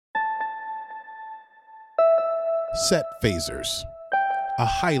Set Phasers, a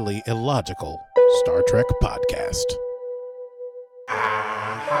highly illogical Star Trek podcast.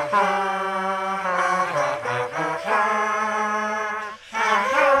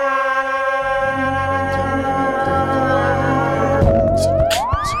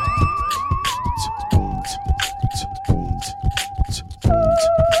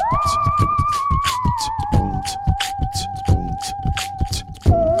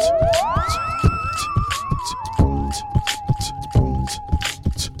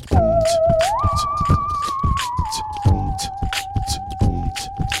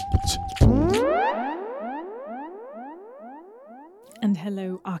 And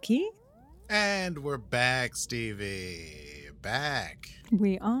hello, Aki. And we're back, Stevie. Back.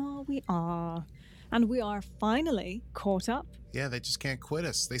 We are. And we are finally caught up. Yeah, they just can't quit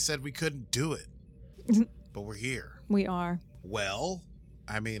us. They said we couldn't do it. But we're here. We are. Well,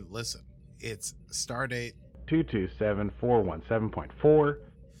 I mean, listen, it's Stardate 227417.4.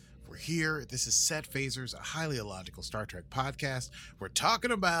 We're here. This is Set Phasers, a highly illogical Star Trek podcast. We're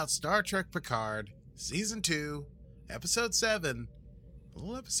talking about Star Trek Picard, Season 2, Episode 7, a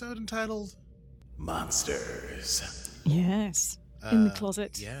little episode entitled Monsters. Yes. In the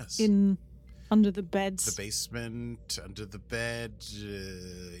closet. Yes. Under the beds. The basement, under the bed,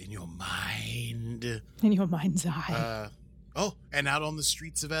 in your mind. In your mind's eye. And out on the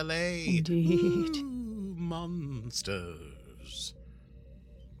streets of L.A. Indeed. Ooh, monsters.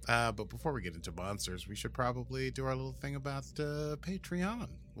 But before we get into monsters, we should probably do our little thing about Patreon.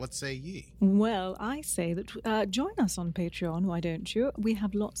 What say ye? Well, I say that join us on Patreon, why don't you? We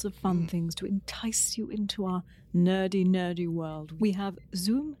have lots of fun things to entice you into our nerdy world. We have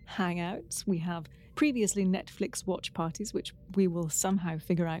Zoom hangouts. We have previously Netflix watch parties, which we will somehow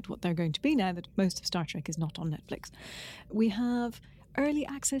figure out what they're going to be now that most of Star Trek is not on Netflix. We have early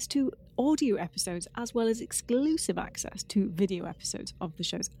access to audio episodes as well as exclusive access to video episodes of the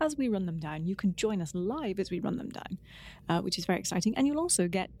shows as we run them down. You can join us live as we run them down, which is very exciting. And you'll also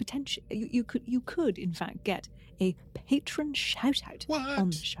get you could in fact get a patron shout out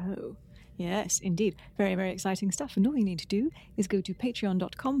on the show. Yes, indeed. Very, very exciting stuff. And all you need to do is go to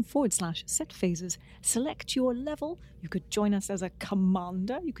patreon.com/setphasers, select your level. You could join us as a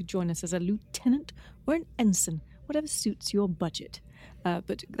commander, you could join us as a lieutenant or an ensign, whatever suits your budget.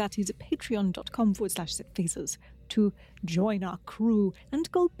 But that is patreon.com/setphasers to join our crew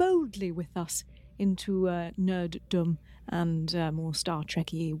and go boldly with us into nerddom and more Star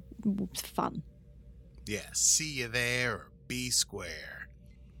Trek-y fun. Yeah, see you there, or be square.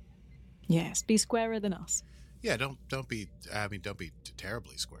 Yes, be squarer than us. Yeah, don't be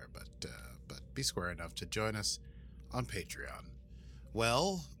terribly square, but be square enough to join us on Patreon.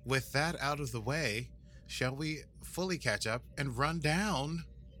 Well, with that out of the way, shall we fully catch up and run down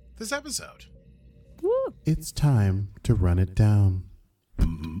this episode? Woo! It's time to run it down.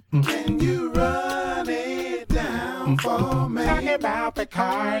 Can you run it down for me? Talk about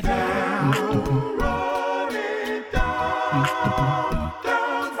Picard now. Run it down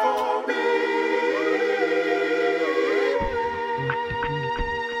for me.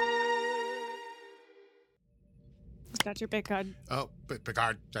 That's your Picard. Oh,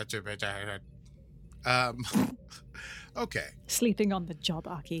 Picard, that's your Picard. Okay. Sleeping on the job,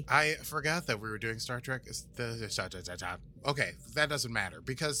 Aki. I forgot that we were doing Star Trek. Okay, that doesn't matter,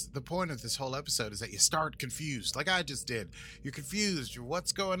 because the point of this whole episode is that you start confused, like I just did. You're confused.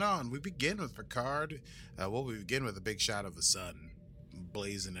 What's going on? We begin with Picard. We begin with a big shot of the sun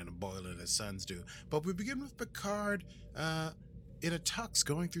blazing and boiling as suns do. But we begin with Picard in a tux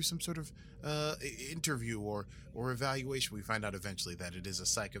going through some sort of interview or evaluation. We find out eventually that it is a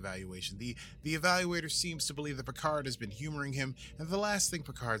psych evaluation. The evaluator seems to believe that Picard has been humoring him, and the last thing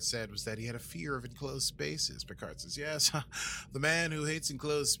Picard said was that he had a fear of enclosed spaces. Picard says, yes, the man who hates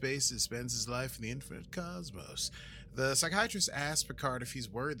enclosed spaces spends his life in the infinite cosmos. The psychiatrist asked Picard if he's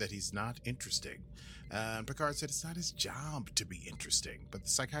worried that he's not interesting. And Picard said it's not his job to be interesting. But the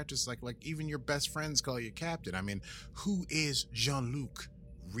psychiatrist is like even your best friends call you captain. I mean, who is Jean-Luc,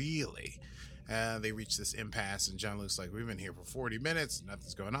 really? They reach this impasse, and Jean-Luc's like, we've been here for 40 minutes,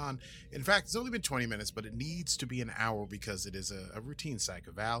 nothing's going on. In fact, it's only been 20 minutes, but it needs to be an hour because it is a routine psych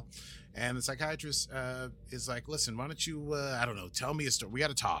eval. And the psychiatrist is like, listen, why don't you, tell me a story. We got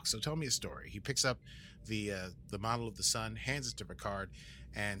to talk, so tell me a story. He picks up the model of the sun, hands it to Picard,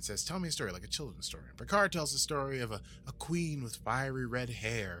 and says, tell me a story, like a children's story. And Picard tells the story of a queen with fiery red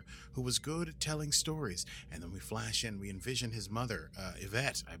hair who was good at telling stories. And then we flash in, we envision his mother,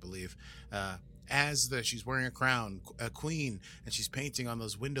 Yvette, I believe, she's wearing a crown, a queen, and she's painting on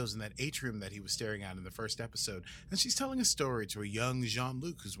those windows in that atrium that he was staring at in the first episode. And she's telling a story to a young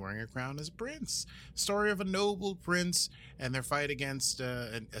Jean-Luc who's wearing a crown as a prince. Story of a noble prince and their fight against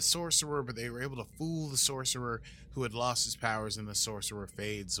a sorcerer, but they were able to fool the sorcerer who had lost his powers, and the sorcerer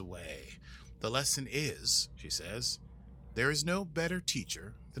fades away. The lesson is, she says, there is no better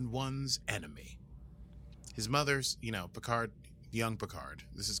teacher than one's enemy. His mother's, Picard, young Picard.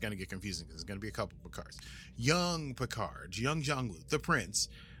 This is going to get confusing because there's going to be a couple Picards. Young Picard, young Jean-Luc, the prince,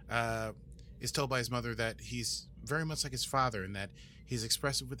 is told by his mother that he's very much like his father and that he's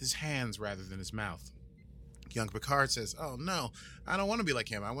expressive with his hands rather than his mouth. Young Picard says, oh, no, I don't want to be like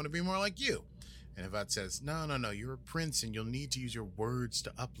him. I want to be more like you. And Yvette says, no, you're a prince and you'll need to use your words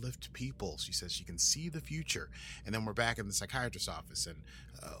to uplift people. She says she can see the future. And then we're back in the psychiatrist's office, and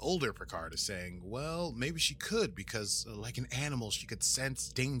older Picard is saying, well, maybe she could because like an animal, she could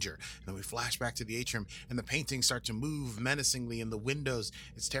sense danger. And then we flash back to the atrium and the paintings start to move menacingly in the windows.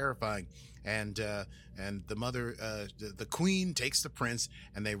 It's terrifying. And the mother, the queen takes the prince,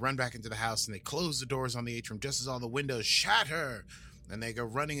 and they run back into the house and they close the doors on the atrium just as all the windows shatter. And they go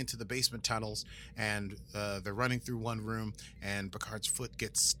running into the basement tunnels, and they're running through one room, and Picard's foot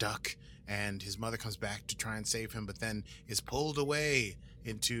gets stuck, and his mother comes back to try and save him, but then is pulled away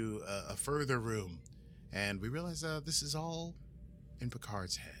into a further room. And we realize this is all in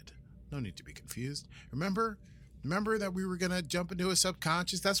Picard's head. No need to be confused. Remember that we were going to jump into his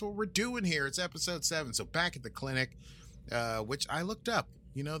subconscious? That's what we're doing here. It's episode 7. So back at the clinic, which I looked up.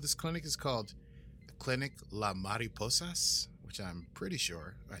 This clinic is called Clinic La Mariposas, which I'm pretty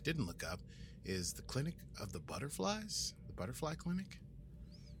sure I didn't look up, is the Clinic of the Butterflies, the Butterfly Clinic.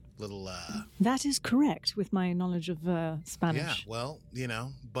 That is correct with my knowledge of Spanish. Yeah, well,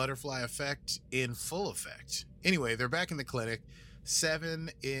 butterfly effect in full effect. Anyway, they're back in the clinic.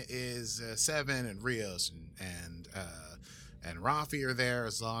 Seven is Seven and Rios and Rafi are there,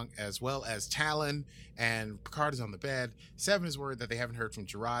 as well as Talon, and Picard is on the bed. Seven is worried that they haven't heard from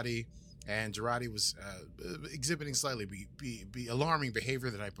Jurati. And Jurati was exhibiting slightly be alarming behavior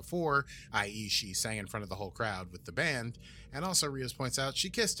the night before, i.e. she sang in front of the whole crowd with the band. And also Rios points out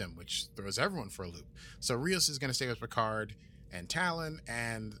she kissed him, which throws everyone for a loop. So Rios is going to stay with Picard and Talon,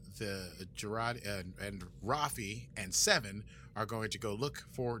 and the Jurati and Rafi and Seven are going to go look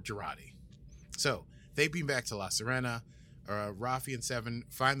for Jurati. So they beam back to La Sirena. Rafi and Seven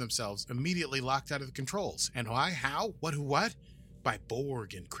find themselves immediately locked out of the controls. And why? How? What? Who? What? By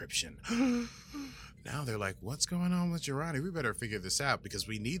Borg encryption. Now they're like, what's going on with Jurati? We better figure this out because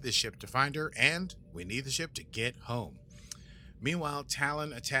we need the ship to find her and we need the ship to get home. Meanwhile,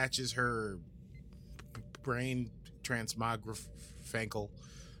 Talon attaches her brain transmogrifankle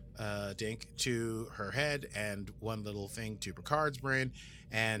dink to her head and one little thing to Picard's brain.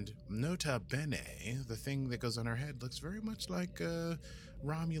 And nota bene, the thing that goes on her head looks very much like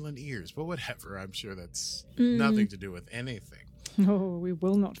Romulan ears. But whatever, I'm sure that's nothing to do with anything. Oh, we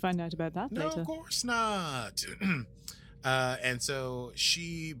will not find out about that later. No, of course not. And so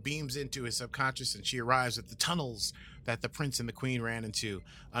she beams into his subconscious and she arrives at the tunnels that the prince and the queen ran into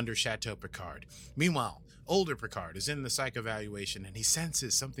under Chateau Picard. Meanwhile, older Picard is in the psych evaluation and he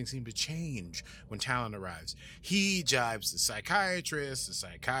senses something seemed to change when Talon arrives. He jibes the psychiatrist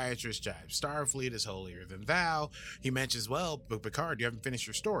jibes Starfleet is holier than thou. He mentions, well, but Picard, you haven't finished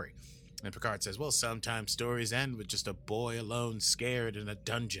your story. And Picard says, well, sometimes stories end with just a boy alone scared in a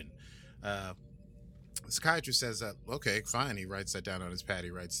dungeon. The psychiatrist says, okay, fine. He writes that down on his pad.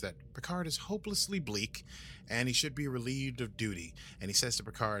 He writes that Picard is hopelessly bleak and he should be relieved of duty. And he says to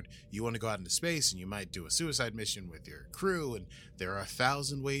Picard, you want to go out into space and you might do a suicide mission with your crew and there are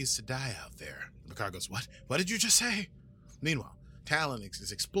 1,000 ways to die out there. And Picard goes, what? What did you just say? Meanwhile, Talon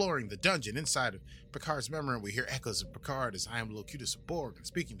is exploring the dungeon inside of Picard's memory. We hear echoes of Picard as I am Locutus of Borg and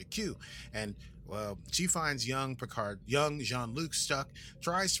speaking to Q. And, well, she finds young Jean-Luc stuck,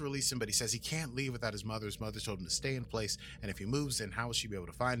 tries to release him, but he says he can't leave without his mother. His mother told him to stay in place, and if he moves, then how will she be able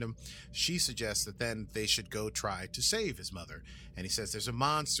to find him? She suggests that then they should go try to save his mother. And he says there's a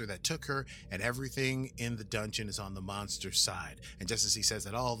monster that took her, and everything in the dungeon is on the monster's side. And just as he says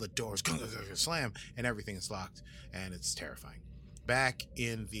that, all the doors slam, and everything is locked, and it's terrifying. Back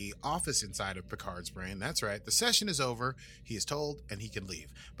in the office inside of Picard's brain, that's right, the session is over, he is told, and he can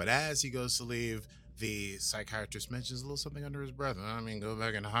leave. But as he goes to leave, the psychiatrist mentions a little something under his breath. I mean, go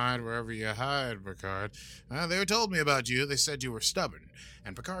back and hide wherever you hide, Picard. They told me about you. They said you were stubborn.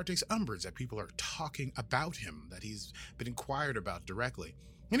 And Picard takes umbrage that people are talking about him, that he's been inquired about directly.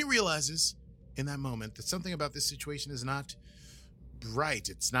 And he realizes in that moment that something about this situation is not right.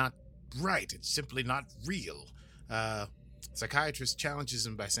 It's not right. It's simply not real. Psychiatrist challenges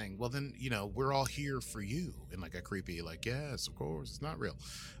him by saying, well, then, we're all here for you. In like a creepy, like, yes, of course, it's not real.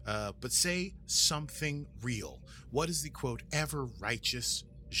 But say something real. What is the, quote, ever righteous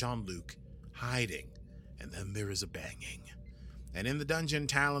Jean-Luc hiding? And then there is a banging. And in the dungeon,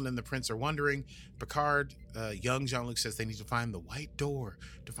 Talon and the prince are wondering. Picard, young Jean-Luc, says they need to find the white door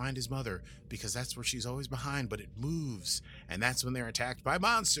to find his mother, because that's where she's always behind, but it moves. And that's when they're attacked by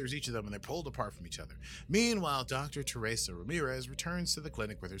monsters, each of them, and they're pulled apart from each other. Meanwhile, Dr. Teresa Ramirez returns to the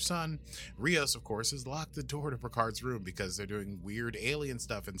clinic with her son. Rios, of course, has locked the door to Picard's room because they're doing weird alien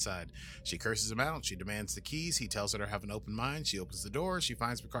stuff inside. She curses him out. She demands the keys. He tells her to have an open mind. She opens the door. She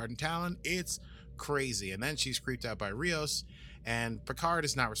finds Picard and Talon. It's crazy. And then she's creeped out by Rios. And Picard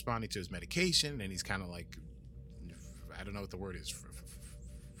is not responding to his medication, and he's kind of like, I don't know what the word is,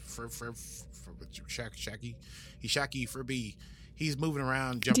 shaky. He's shaky, fribby. He's moving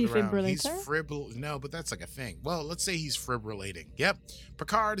around, jumping around. He's no, but that's like a thing. Well, let's say he's fibrillating. Yep.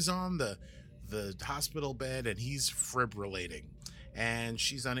 Picard is on the hospital bed, and he's fibrillating, and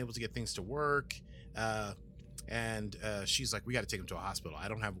she's unable to get things to work. And she's like, we got to take him to a hospital. I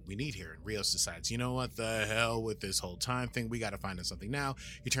don't have what we need here. And Rios decides, you know what, the hell with this whole time thing. We got to find him something now.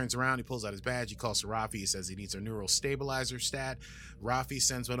 He turns around. He pulls out his badge. He calls to Rafi. He says he needs a neural stabilizer stat. Rafi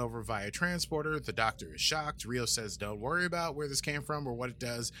sends one over via transporter. The doctor is shocked. Rios says, don't worry about where this came from or what it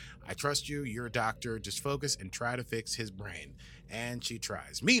does. I trust you. You're a doctor. Just focus and try to fix his brain. And she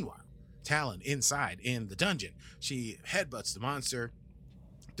tries. Meanwhile, Talon inside in the dungeon. She headbutts the monster,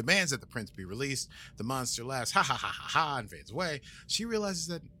 demands that the prince be released. The monster laughs, ha ha ha ha ha, and fades away. She realizes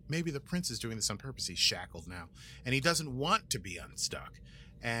that maybe the prince is doing this on purpose. He's shackled now, and he doesn't want to be unstuck.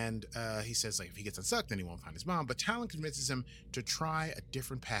 And he says, like, if he gets unstuck, then he won't find his mom. But Talon convinces him to try a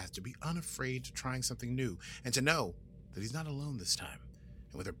different path, to be unafraid to trying something new, and to know that he's not alone this time.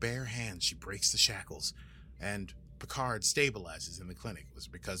 And with her bare hands, she breaks the shackles, and Picard stabilizes in the clinic. Was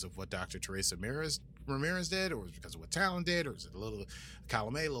it because of what Dr. Teresa Ramirez did, or was it because of what Talon did, or was it a little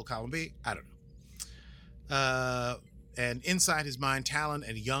column A, a little column B? I don't know. And inside his mind, Talon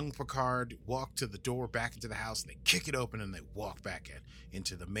and young Picard walk to the door back into the house, and they kick it open, and they walk back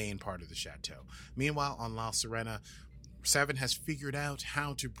into the main part of the chateau. Meanwhile, on La Sirena, Seven has figured out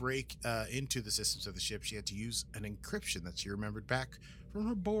how to break into the systems of the ship. She had to use an encryption that she remembered back from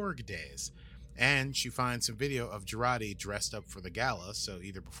her Borg days. And she finds some video of Jurati dressed up for the gala, so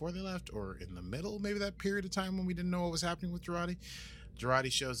either before they left or in the middle, maybe that period of time when we didn't know what was happening with Jurati. Jurati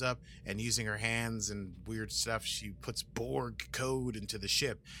shows up, and using her hands and weird stuff, she puts Borg code into the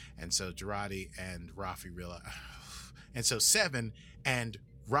ship. And so Jurati and Rafi realize... And so Seven and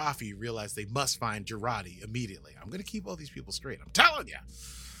Rafi realize they must find Jurati immediately. I'm going to keep all these people straight. I'm telling you!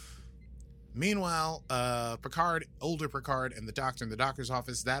 Meanwhile, Picard, older Picard, and the doctor in the doctor's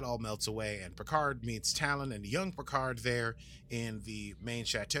office, that all melts away, and Picard meets Talon and young Picard there in the main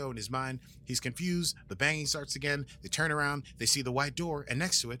chateau. In his mind, he's confused. The banging starts again. They turn around. They see the white door, and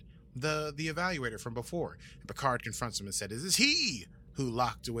next to it, the evaluator from before. And Picard confronts him and said, "Is this he who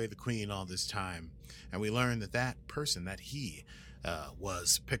locked away the Queen all this time?" And we learn that that person, that he,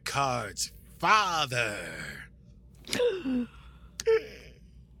 was Picard's father.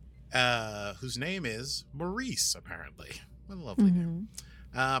 Whose name is Maurice, apparently. What a lovely name.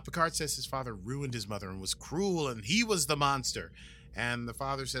 Picard says his father ruined his mother and was cruel, and he was the monster. And the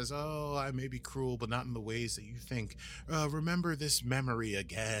father says, "Oh, I may be cruel, but not in the ways that you think. Remember this memory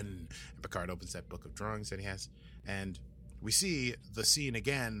again." And Picard opens that book of drawings that he has, and we see the scene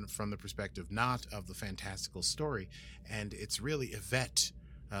again from the perspective not of the fantastical story, and it's really Yvette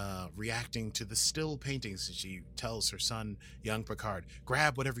reacting to the still paintings. She tells her son, young Picard,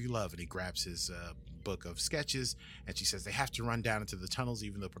 grab whatever you love, and he grabs his book of sketches, and she says they have to run down into the tunnels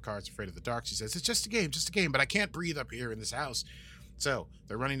even though Picard's afraid of the dark. She says, it's just a game, but I can't breathe up here in this house. So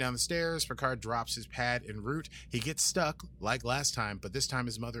they're running down the stairs. Picard drops his pad en route. He gets stuck like last time, but this time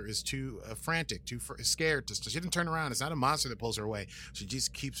his mother is too frantic, too scared. She didn't turn around. It's not a monster that pulls her away. She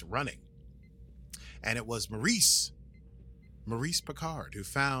just keeps running. And it was Maurice Picard, who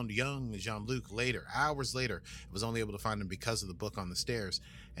found young Jean-Luc later, hours later. Was only able to find him because of the book on the stairs.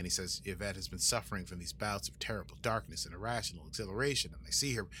 And he says Yvette has been suffering from these bouts of terrible darkness and irrational exhilaration. And they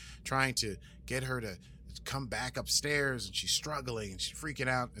see her trying to get her to come back upstairs, and she's struggling and she's freaking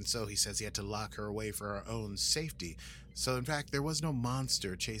out. And so he says he had to lock her away for her own safety. So in fact, there was no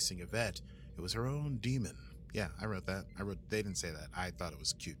monster chasing Yvette. It was her own demon. Yeah, I wrote that. They didn't say that. I thought it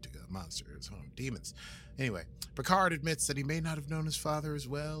was cute to go monster. It was her own demons. Anyway, Picard admits that he may not have known his father as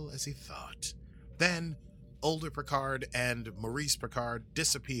well as he thought. Then older Picard and Maurice Picard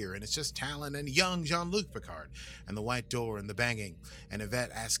disappear, and it's just Talon and young Jean-Luc Picard, and the white door and the banging, and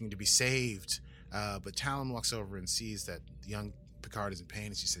Yvette asking to be saved But Talon walks over and sees that young Picard is in pain,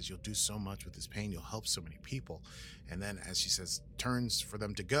 and she says, "You'll do so much with this pain. You'll help so many people." And then, as she says, turns for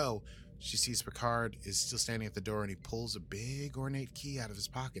them to go, she sees Picard is still standing at the door, and he pulls a big ornate key out of his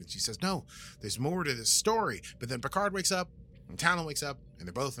pocket. And she says, "No, there's more to this story." But then Picard wakes up, and Talon wakes up, and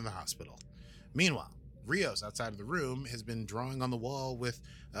they're both in the hospital. Meanwhile, Rios, outside of the room, has been drawing on the wall with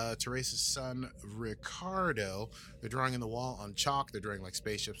Teresa's son, Ricardo. They're drawing in the wall on chalk. They're drawing like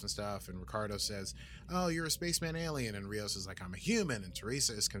spaceships and stuff. And Ricardo says, "Oh, you're a spaceman alien." And Rios is like, "I'm a human." And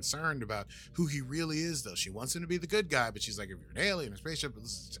Teresa is concerned about who he really is, though. She wants him to be the good guy, but she's like, "If you're an alien, a spaceship,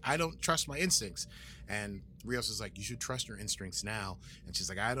 I don't trust my instincts." And Rios is like, "You should trust your instincts now." And she's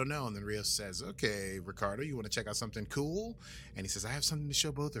like, "I don't know." And then Rios says, "Okay, Ricardo, you want to check out something cool?" And he says, "I have something to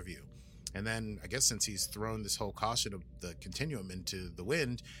show both of you." And then, I guess since he's thrown this whole caution of the continuum into the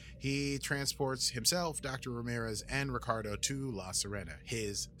wind, he transports himself, Dr. Ramirez, and Ricardo to La Serena,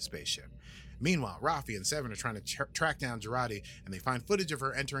 his spaceship. Meanwhile, Rafi and Seven are trying to track down Girardi, and they find footage of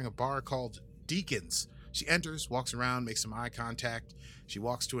her entering a bar called Deacon's. She enters, walks around, makes some eye contact. She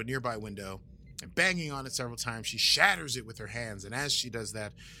walks to a nearby window, and banging on it several times, she shatters it with her hands. And as she does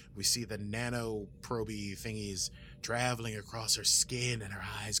that, we see the nano-proby thingies traveling across her skin, and her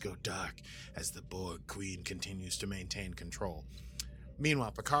eyes go dark as the Borg Queen continues to maintain control.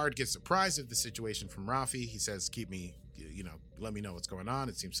 Meanwhile, Picard gets surprised at the situation from Rafi. He says, let me know what's going on.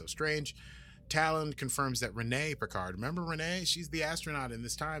 It seems so strange. Talon confirms that Renee Picard, remember Renee? She's the astronaut in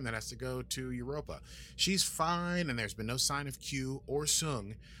this time that has to go to Europa. She's fine, and there's been no sign of Q or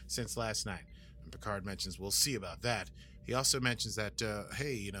Sung since last night. And Picard mentions, we'll see about that. He also mentions that,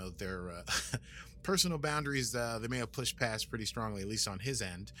 their personal boundaries, they may have pushed past pretty strongly, at least on his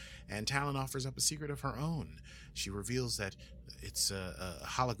end. And Talon offers up a secret of her own. She reveals that it's a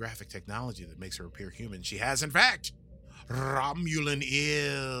holographic technology that makes her appear human. She has, in fact, Romulan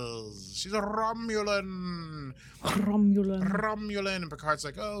ears. She's a Romulan. And Picard's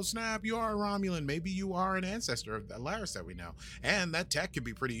like, "Oh, snap, you are a Romulan. Maybe you are an ancestor of Laris that we know. And that tech could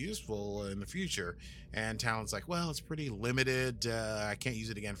be pretty useful in the future." And Talon's like, "Well, it's pretty limited. I can't use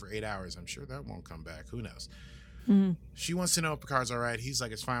it again for 8 hours. I'm sure that won't come back. Who knows?" Mm-hmm. She wants to know if Picard's all right. He's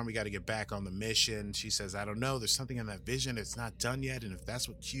like, "It's fine. We got to get back on the mission." She says, "I don't know. There's something in that vision. It's not done yet. And if that's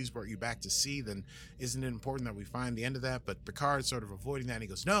what Q's brought you back to see, then isn't it important that we find the end of that?" But Picard's sort of avoiding that. And he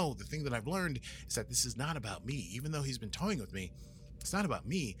goes, "No, the thing that I've learned is that this is not about me. Even though he's been toying with me, it's not about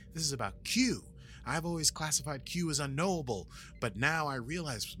me. This is about Q. I've always classified Q as unknowable. But now I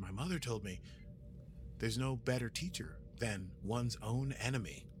realize, my mother told me, there's no better teacher than one's own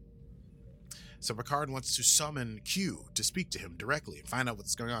enemy." So Picard wants to summon Q to speak to him directly and find out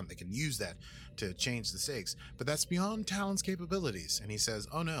what's going on. They can use that to change the stakes. But that's beyond Talon's capabilities. And he says,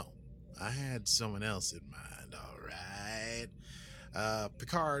 "Oh no, I had someone else in mind, all right."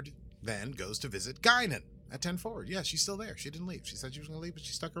 Picard then goes to visit Guinan at 10 forward. Yeah, she's still there. She didn't leave. She said she was going to leave, but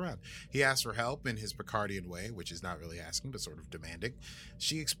she stuck around. He asks for help in his Picardian way, which is not really asking, but sort of demanding.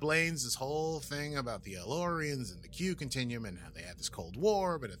 She explains this whole thing about the Elorians and the Q continuum and how they had this Cold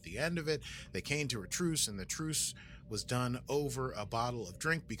War, but at the end of it, they came to a truce, and the truce was done over a bottle of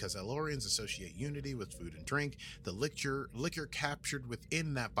drink because Elorians associate unity with food and drink. The liquor captured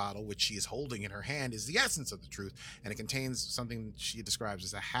within that bottle, which she is holding in her hand, is the essence of the truth, and it contains something she describes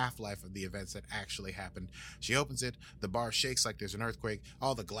as a half-life of the events that actually happened. She opens it, the bar shakes like there's an earthquake,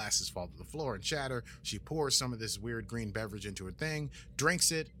 all the glasses fall to the floor and shatter. She pours some of this weird green beverage into her thing, drinks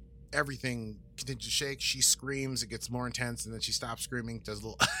it, everything continues to shake, she screams, it gets more intense, and then she stops screaming, does a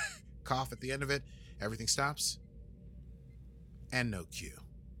little cough at the end of it, everything stops. And no Q.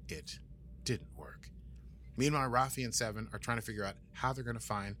 It didn't work. Meanwhile, Rafi and Seven are trying to figure out how they're going to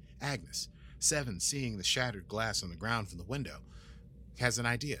find Agnes. Seven, seeing the shattered glass on the ground from the window, has an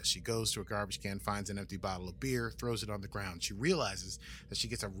idea. She goes to a garbage can, finds an empty bottle of beer, throws it on the ground. She realizes that she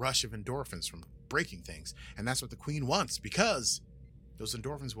gets a rush of endorphins from breaking things, and that's what the Queen wants, because those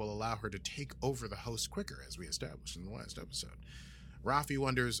endorphins will allow her to take over the host quicker, as we established in the last episode. Rafi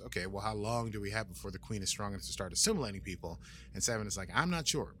wonders, okay, well, how long do we have before the Queen is strong enough to start assimilating people? And Seven is like, I'm not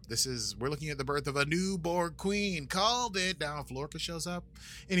sure. We're looking at the birth of a new Borg Queen. Called it. Now Florka shows up.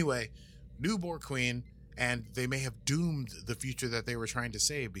 Anyway, new Borg Queen, and they may have doomed the future that they were trying to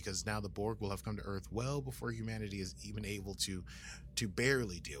save, because now the Borg will have come to Earth well before humanity is even able to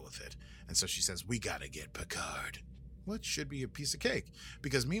barely deal with it. And so she says, we gotta get Picard. What should be a piece of cake,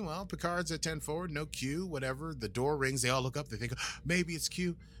 because meanwhile, Picard's at 10 forward, no Q, whatever. The door rings. They all look up. They think, maybe it's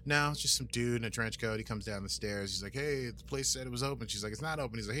Q. No, it's just some dude in a trench coat. He comes down the stairs. He's like, hey, the place said it was open. She's like, it's not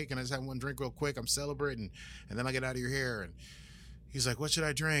open. He's like, hey, can I just have one drink real quick? I'm celebrating, and then I'll get out of your hair. And he's like, what should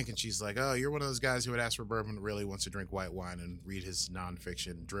I drink? And she's like, oh, you're one of those guys who would ask for bourbon, really wants to drink white wine and read his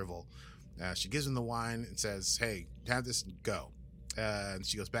nonfiction drivel. She gives him the wine and says, hey, have this and go. And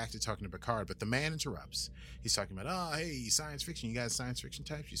she goes back to talking to Picard, but the man interrupts. He's talking about, oh, hey, science fiction. You guys science fiction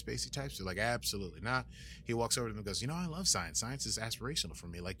types? You spacey types? They're like, absolutely not. He walks over to them and goes, I love science. Science is aspirational for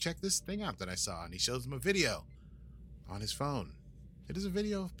me. Like, check this thing out that I saw. And he shows them a video on his phone. It is a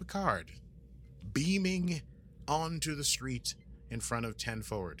video of Picard beaming onto the street in front of 10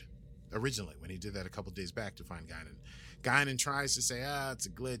 Forward. Originally, when he did that a couple days back to find Guinan. Guinan tries to say, it's a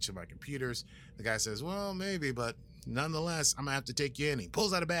glitch of my computers. The guy says, well, maybe, but nonetheless, I'm going to have to take you in. He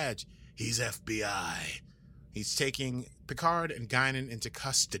pulls out a badge. He's FBI. He's taking Picard and Guinan into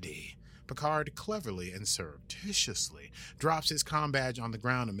custody. Picard cleverly and surreptitiously drops his comm badge on the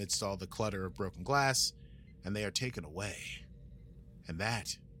ground amidst all the clutter of broken glass, and they are taken away. And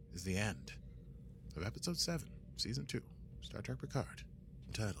that is the end of Episode 7, Season 2, Star Trek Picard,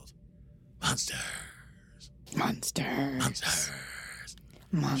 entitled Monsters. Monsters. Monsters.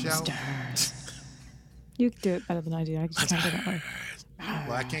 Monsters. You can do it better than I do. I just can't do it that way.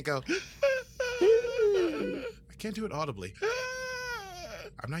 Well, I can't go. I can't do it audibly.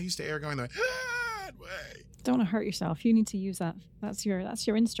 I'm not used to air going the way. Don't want to hurt yourself. You need to use that. That's your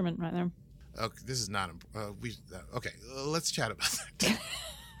instrument right there. Okay, this is not. Okay, let's chat about that.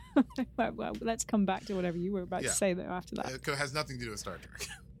 well, let's come back to whatever you were about to say though after that. It has nothing to do with Star Trek.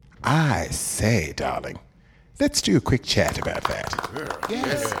 I say, darling, let's do a quick chat about that.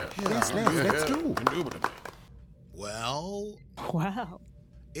 Yes, Let's go. Well, Wow.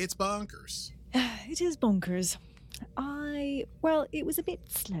 it's bonkers. It is bonkers. It was a bit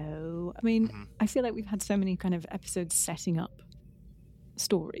slow. I mean, I feel like we've had so many kind of episodes setting up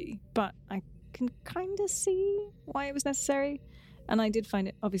story, but I can kind of see why it was necessary. And I did find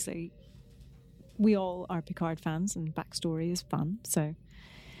it, obviously, we all are Picard fans and backstory is fun. So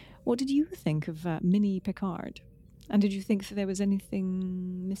what did you think of mini Picard? And did you think that there was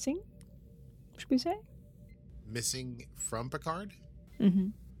anything missing, should we say? Missing from Picard? Mm-hmm.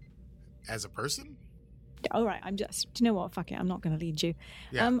 As a person? All right, do you know what? Fuck it, I'm not going to lead you.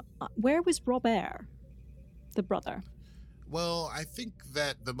 Yeah. Where was Robert, the brother? Well, I think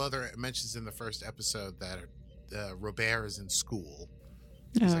that the mother mentions in the first episode that Robert is in school.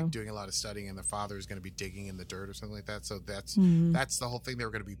 He's like doing a lot of studying, and the father is going to be digging in the dirt or something like that. So that's the whole thing. They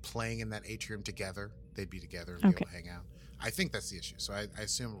were going to be playing in that atrium together. They'd be together and be able to hang out. I think that's the issue. So I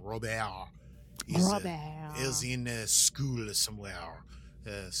assume Robert is in school somewhere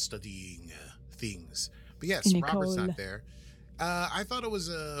studying things. But yes, Robert's not there. I thought it was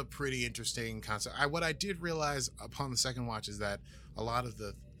a pretty interesting concept. What I did realize upon the second watch is that a lot of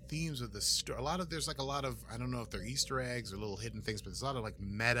the themes of the story, there's like a lot of, I don't know if they're Easter eggs or little hidden things, but there's a lot of like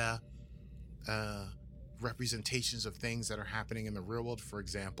meta representations of things that are happening in the real world. For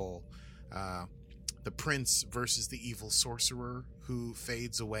example, the prince versus the evil sorcerer who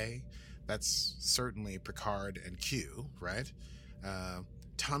fades away. That's certainly Picard and Q, right?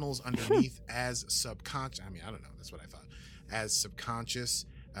 Tunnels underneath as subconscious. I mean, I don't know. That's what I thought. As subconscious.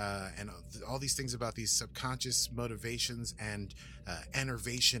 And all these things about these subconscious motivations and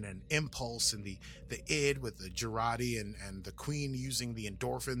enervation and impulse, and the id with the Jurati and the queen using the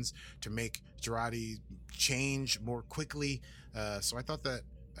endorphins to make Jurati change more quickly. So I thought that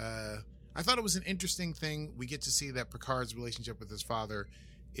it was an interesting thing. We get to see that Picard's relationship with his father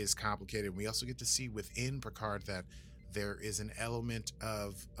is complicated. We also get to see within Picard that there is an element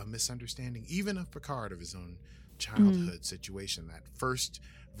of a misunderstanding, even of Picard, of his own childhood situation. That first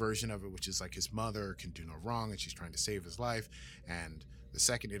version of it, which is like his mother can do no wrong and she's trying to save his life, and the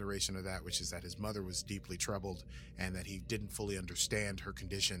second iteration of that, which is that his mother was deeply troubled and that he didn't fully understand her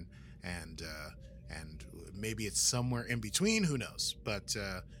condition, and maybe it's somewhere in between, who knows, but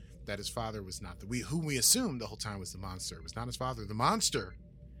that his father was not whom we assumed the whole time was the monster. It was not his father. The monster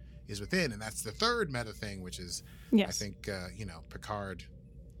is within, and that's the third meta thing, which is I think Picard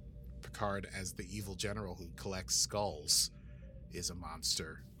as the evil general who collects skulls is a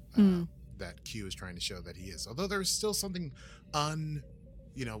monster that Q is trying to show that he is. Although there's still something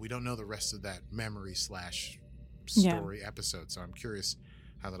we don't know the rest of that memory / story episode. So I'm curious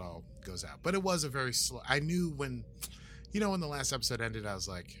how that all goes out. But it was a very slow. I knew when the last episode ended, I was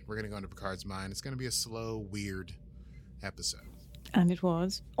like, we're going to go into Picard's mind. It's going to be a slow, weird episode. And it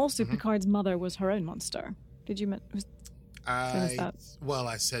was. Also, Picard's mother was her own monster. Did you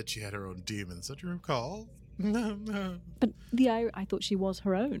I said she had her own demons. Do you recall? But I thought she was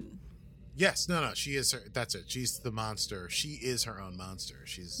her own. Yes, no, she is her. That's it. She's the monster. She is her own monster.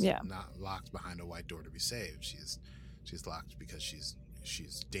 She's not locked behind a white door to be saved. She's locked because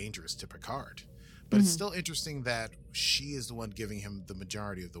she's dangerous to Picard. But it's still interesting that she is the one giving him the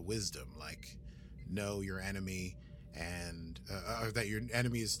majority of the wisdom. Like, know your enemy and or that your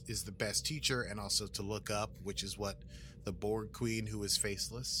enemy is the best teacher, and also to look up, which is what the Borg Queen, who is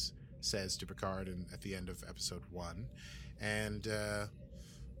faceless, says to Picard at the end of episode 1. And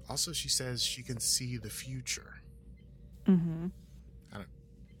also she says she can see the future. Mm-hmm. I don't.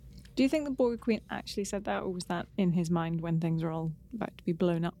 Do you think the Borg Queen actually said that, or was that in his mind when things were all about to be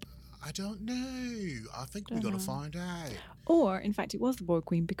blown up? I don't know. I think we're going to find out. Or, in fact, it was the Borg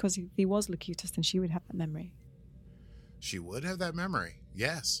Queen, because if he was Locutus, then she would have that memory. She would have that memory.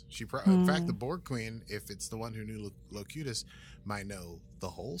 Yes. In fact, the Borg Queen, if it's the one who knew Locutus, might know the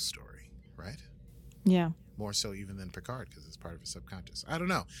whole story, right? Yeah. More so even than Picard, because it's part of his subconscious. I don't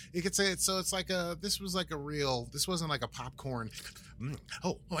know. You could say it. So it's like this wasn't like a popcorn.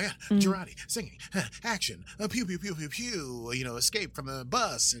 Oh my God. Girardi singing, action, pew, pew, pew, pew, pew, escape from the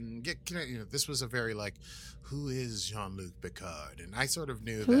bus and get, this was a very like, who is Jean-Luc Picard? And I sort of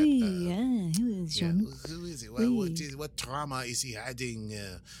knew that. Who is Jean-Luc? Who is it? What trauma is he hiding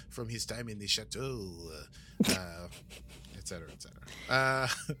from his time in the chateau? Et cetera, et cetera.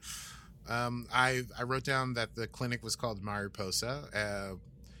 I wrote down that the clinic was called Mariposa,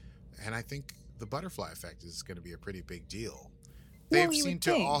 and I think the butterfly effect is going to be a pretty big deal. They've seemed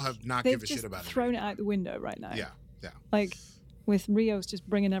to all have not give a shit about it. They've thrown it out the window right now. Yeah. Like, with Rios just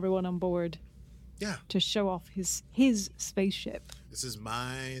bringing everyone on board. Yeah. To show off his spaceship. This is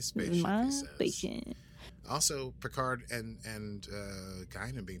my spaceship. My spaceship. Also, Picard and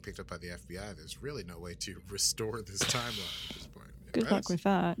Guinan being picked up by the FBI. There's really no way to restore this timeline at this point. Good luck with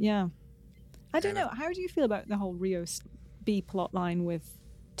that. Yeah. I don't know. How do you feel about the whole Rios B plot line with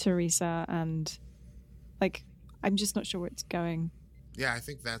Teresa and, like, I'm just not sure where it's going. Yeah, I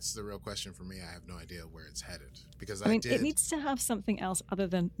think that's the real question for me. I have no idea where it's headed because it needs to have something else other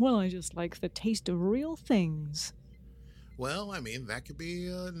than, well, I just like the taste of real things. Well, I mean, that could be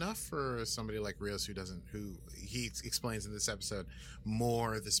enough for somebody like Rios who he explains in this episode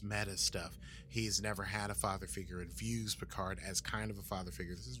more of this meta stuff. He's never had a father figure and views Picard as kind of a father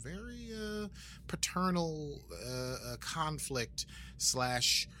figure. This is very paternal conflict /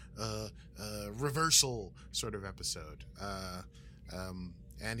 reversal sort of episode.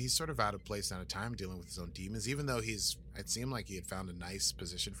 And he's sort of out of place and out of time dealing with his own demons, even though it seemed like he had found a nice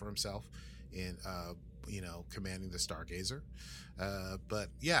position for himself in commanding the Stargazer. But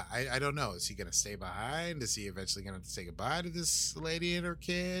yeah, I don't know. Is he going to stay behind? Is he eventually going to say goodbye to this lady and her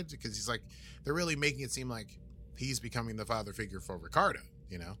kid? Because he's like, they're really making it seem like he's becoming the father figure for Ricardo,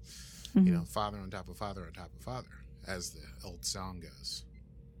 father on top of father on top of father, as the old song goes.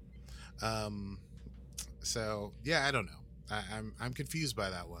 So yeah, I don't know. I'm confused by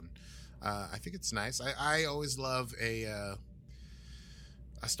that one. I think it's nice. I always love a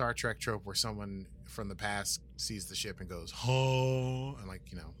Star Trek trope where someone from the past sees the ship and goes, "Oh," and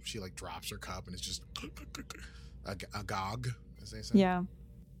she drops her cup and it's just a gog, as they say. Yeah,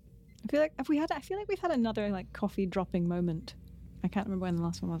 I feel like we've had another coffee dropping moment. I can't remember when the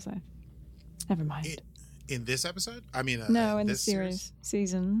last one was though. Never mind. In this episode, I mean, no, in the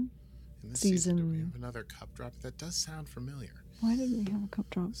season. In this season, do we have another cup drop? That does sound familiar. Why did we have a cup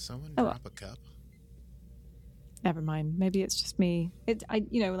drop? Someone drop a cup. Never mind. Maybe it's just me.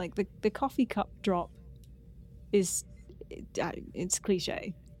 The coffee cup drop is it's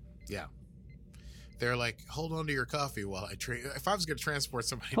cliche. Yeah. They're like, hold on to your coffee while I if I was going to transport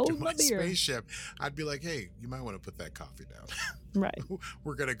somebody to my spaceship, I'd be like, hey, you might want to put that coffee down. Right.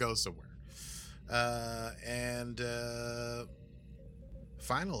 We're going to go somewhere.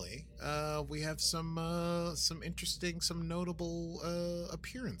 Finally, we have some interesting, some notable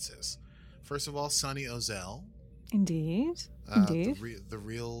appearances. First of all, Sonny Ozell. Indeed. The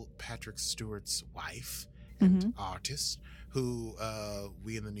real Patrick Stewart's wife and artist, who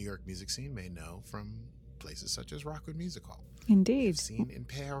we in the New York music scene may know from places such as Rockwood Music Hall. Indeed. We've seen in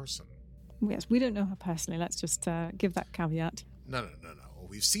person. Yes, we don't know her personally. Let's just give that caveat. No.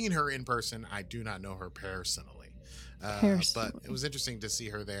 We've seen her in person. I do not know her personally. But it was interesting to see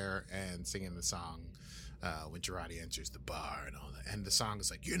her there and singing the song when Girardi enters the bar and all that. And the song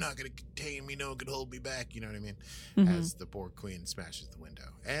is like, "You're not going to contain me, no one can hold me back." You know what I mean? As the Borg Queen smashes the window.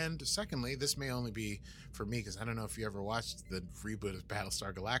 And secondly, this may only be for me because I don't know if you ever watched the reboot of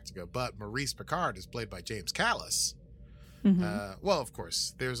Battlestar Galactica, but Maurice Picard is played by James Callis. Well, of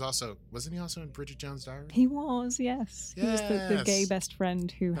course, wasn't he also in Bridget Jones' Diary? He was, yes. He was the gay best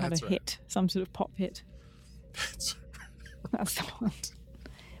friend who had a hit, some sort of pop hit. That's the one.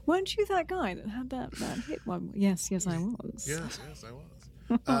 Weren't you that guy that had that hit one? Yes, I was. Yes, I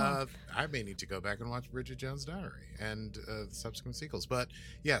was. I may need to go back and watch Bridget Jones' Diary and the subsequent sequels. But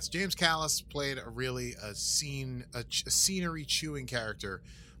yes, James Callis played a scenery chewing character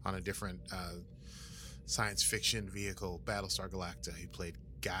on a different science fiction vehicle, Battlestar Galactica. He played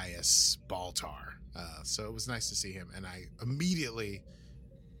Gaius Baltar. So it was nice to see him. And I immediately,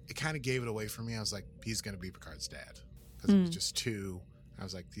 it kind of gave it away for me. I was like, he's going to be Picard's dad. Because it was just too, I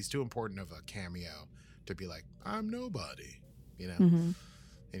was like, he's too important of a cameo to be like, I'm nobody, you know? Mm-hmm.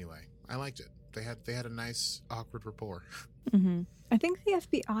 Anyway, I liked it. They had a nice, awkward rapport. Mm-hmm. I think the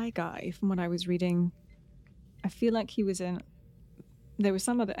FBI guy, from what I was reading, I feel like he was in, there was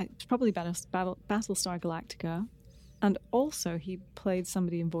some other, probably Battlestar Galactica, and also he played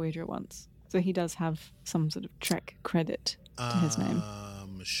somebody in Voyager once. So he does have some sort of Trek credit to his name.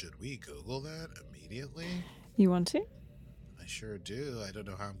 Should we Google that immediately? You want to? I sure do. I don't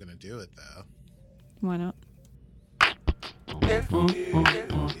know how I'm going to do it, though. Why not? If you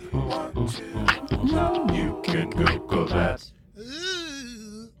want to know, you can Google that.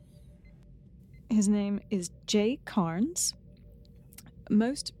 Ooh. His name is Jay Carnes.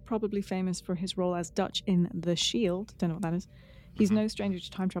 Most probably famous for his role as Dutch in The Shield. Don't know what that is. He's no stranger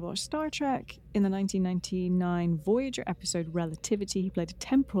to time travel or Star Trek. In the 1999 Voyager episode Relativity, he played a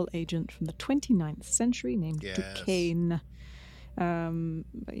temporal agent from the 29th century named Duquesne.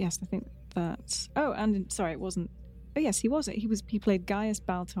 Yes, I think that's... Oh, and sorry, it wasn't... Oh, yes, he was. He played Gaius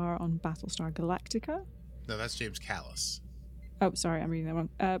Baltar on Battlestar Galactica. No, that's James Callis. Oh, sorry, I'm reading that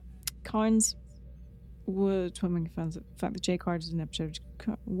wrong. Carnes would... The fact that Jay Carnes is in an episode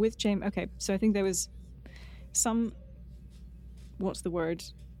with James... Okay, so I think there was some... What's the word?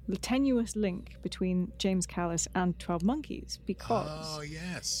 The tenuous link between James Callis and 12 Monkeys, because Oh,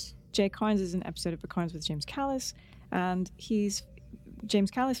 yes. Jay Carnes is in an episode of Picard with James Callis, and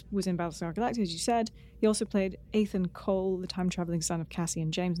James Callis was in Battlestar Galactica, as you said. He also played Ethan Cole, the time-traveling son of Cassie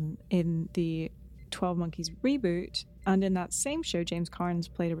and James, in the 12 Monkeys reboot. And in that same show, James Carnes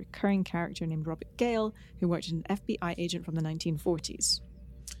played a recurring character named Robert Gale, who worked as an FBI agent from the 1940s.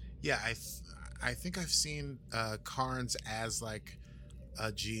 Yeah, I think I've seen Carnes as like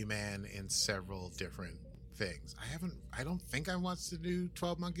a G-man in several different things. I don't think I watched the new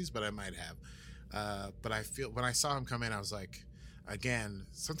 12 Monkeys, but I might have. But I feel when I saw him come in, I was like, again,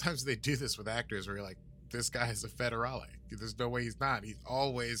 sometimes they do this with actors where you're like, this guy is a federale. There's no way he's not. He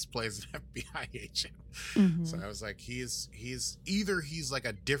always plays an FBI agent. Mm-hmm. So I was like, he's either he's like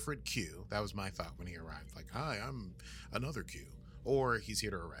a different Q. That was my thought when he arrived. Like, hi, I'm another Q. Or he's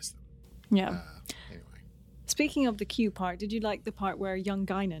here to arrest them. Yeah. Anyway. Speaking of the Q part, did you like the part where young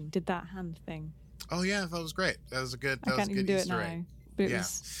Guinan did that hand thing? Oh yeah, that was great. That was a good. I can't even do it now, but it was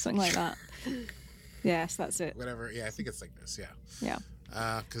something like that. Yes, that's it. Whatever. Yeah, I think it's like this. Yeah. Yeah.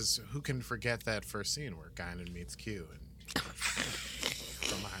 Because who can forget that first scene where Guinan meets Q and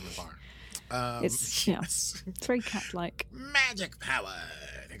from behind the bar? It's it's very cat-like. Magic power.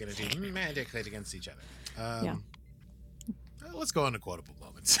 They're gonna do magic fight against each other. Yeah. Let's go on to quotable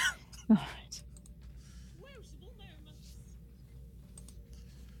moments. All right.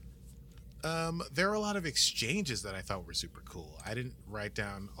 There are a lot of exchanges that I thought were super cool. I didn't write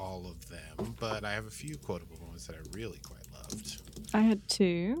down all of them, but I have a few quotable moments that I really quite loved. I had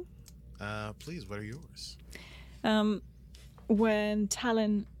two. Please, what are yours? When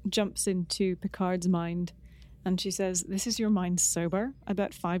Talon jumps into Picard's mind and she says, "This is your mind sober? I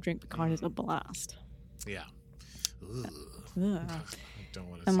bet 5-drink Picard is a blast." Yeah. Ugh. Ugh. I don't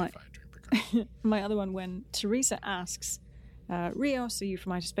want to see 5-drink Picard. My other one, when Teresa asks, Rios, are you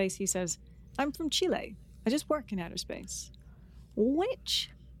from outer space? He says, "I'm from Chile. I just work in outer space." Which,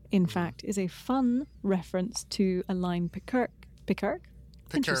 in fact, is a fun reference to a line Picard.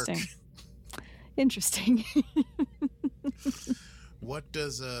 Interesting. What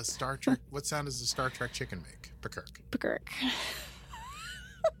does a Star Trek? What sound does a Star Trek chicken make? Picard.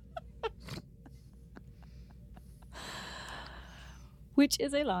 Which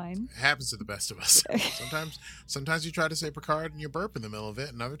is a line. It happens to the best of us. Sometimes you try to say Picard and you burp in the middle of it,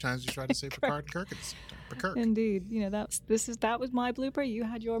 and other times you try to say Picard and Kirk at the same time. Picard. Indeed, that was my blooper. You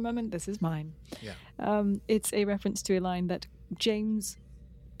had your moment. This is mine. Yeah. It's a reference to a line that James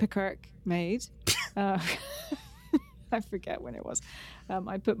Picard made. I forget when it was.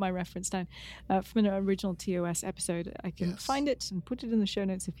 I put my reference down from an original TOS episode. I can find it and put it in the show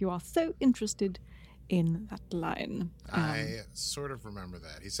notes if you are so interested in that line. I sort of remember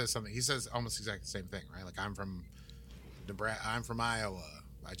that. He says something. He says almost exactly the same thing, right? Like, I'm from Nebraska. I'm from Iowa.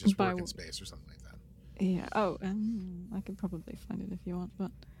 I just work in space or something like that. Yeah. Oh, I could probably find it if you want,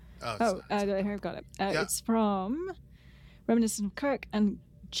 but I've got it. It's from reminiscent of Kirk and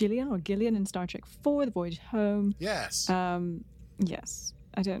Gillian in Star Trek 4: The Voyage Home. Yes. Yes.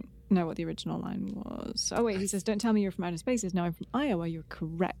 I don't know what the original line was. Oh wait, he says, "Don't tell me you're from outer space." Now I'm from Iowa. You're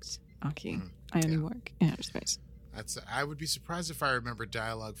correct, Aki. I only work in outer space. I would be surprised if I remember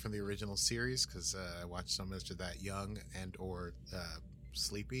dialogue from the original series, because I watched so much of that young and or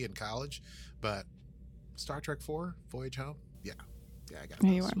sleepy in college. But Star Trek IV, Voyage Home, yeah, I got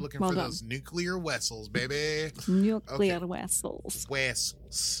There you those. are. Looking Well for done. those nuclear vessels, baby. Nuclear Okay. vessels.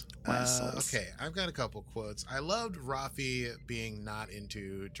 Wessels. Wessels. Okay, I've got a couple quotes. I loved Rafi being not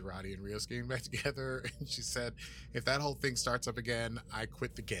into Girardi and Rios getting back together. And she said, if that whole thing starts up again, I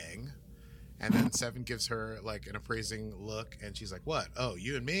quit the gang. And then Seven gives her like an appraising look, and she's like, what? Oh,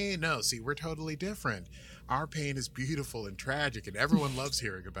 you and me? No, see, we're totally different. Our pain is beautiful and tragic, and everyone loves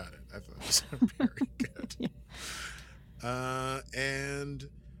hearing about it. I thought it was very good. And,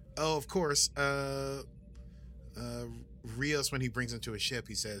 oh, of course, Rios, when he brings him to a ship,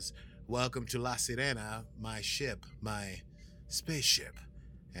 he says, welcome to La Sirena, my ship, my spaceship.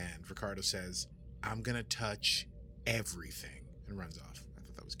 And Ricardo says, I'm going to touch everything, and runs off. I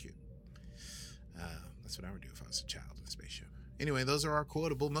thought that was cute. That's what I would do if I was a child in a spaceship. Anyway, those are our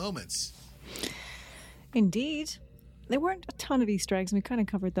quotable moments. Indeed. There weren't a ton of Easter eggs, and we kind of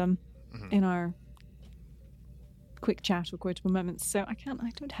covered them in our quick chat or quotable moments, so I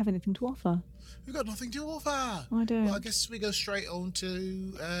don't have anything to offer. We've got nothing to offer. I don't. Well, I guess we go straight on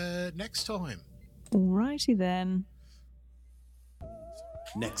to next time. Alrighty then.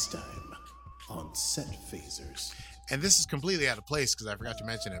 Next time on Set Phasers. And this is completely out of place because I forgot to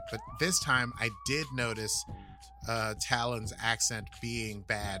mention it, but this time I did notice Talon's accent being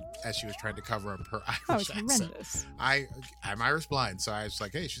bad as she was trying to cover up her Oh, Irish it's accent. horrendous. I'm Irish blind, so I was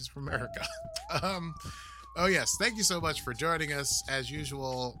like, hey, she's from America. Oh, yes. Thank you so much for joining us. As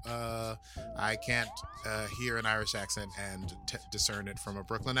usual, I can't hear an Irish accent and discern it from a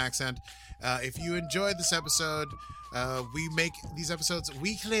Brooklyn accent. If you enjoyed this episode, we make these episodes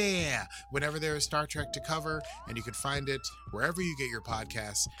weekly whenever there is Star Trek to cover, and you can find it wherever you get your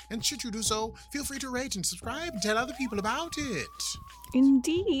podcasts. And should you do so, feel free to rate and subscribe and tell other people about it.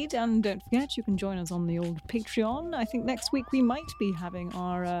 Indeed, and don't forget, you can join us on the old Patreon. I think next week we might be having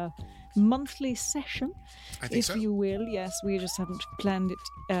our monthly session, I think if so. you will. Yes, we just haven't planned it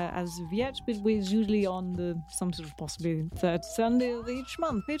as of yet, but we're usually on some sort of possibly third Sunday of each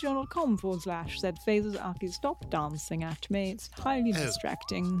month. Patreon.com/ZPhasers. Aki, stop dancing at me. It's highly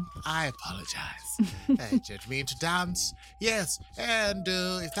distracting. I apologize. I didn't mean to dance. Yes, and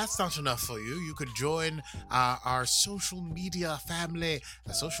if that's not enough for you, you could join our social media family.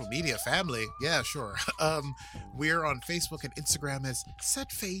 A social media family? Yeah, sure. We're on Facebook and Instagram as Set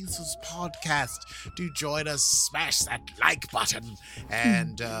Phasers Podcast. Do join us. Smash that like button.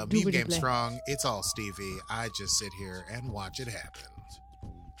 And Meme Game play. Strong, it's all Stevie. I just sit here and watch it happen.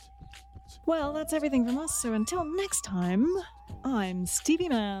 Well, that's everything from us, so until next time, I'm Stevie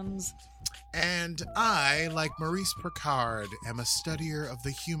Mans. And I, like Maurice Picard, am a studier of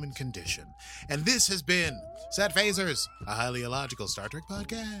the human condition. And this has been Set Phasers, a highly illogical Star Trek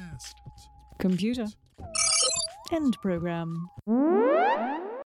podcast. Computer. End program.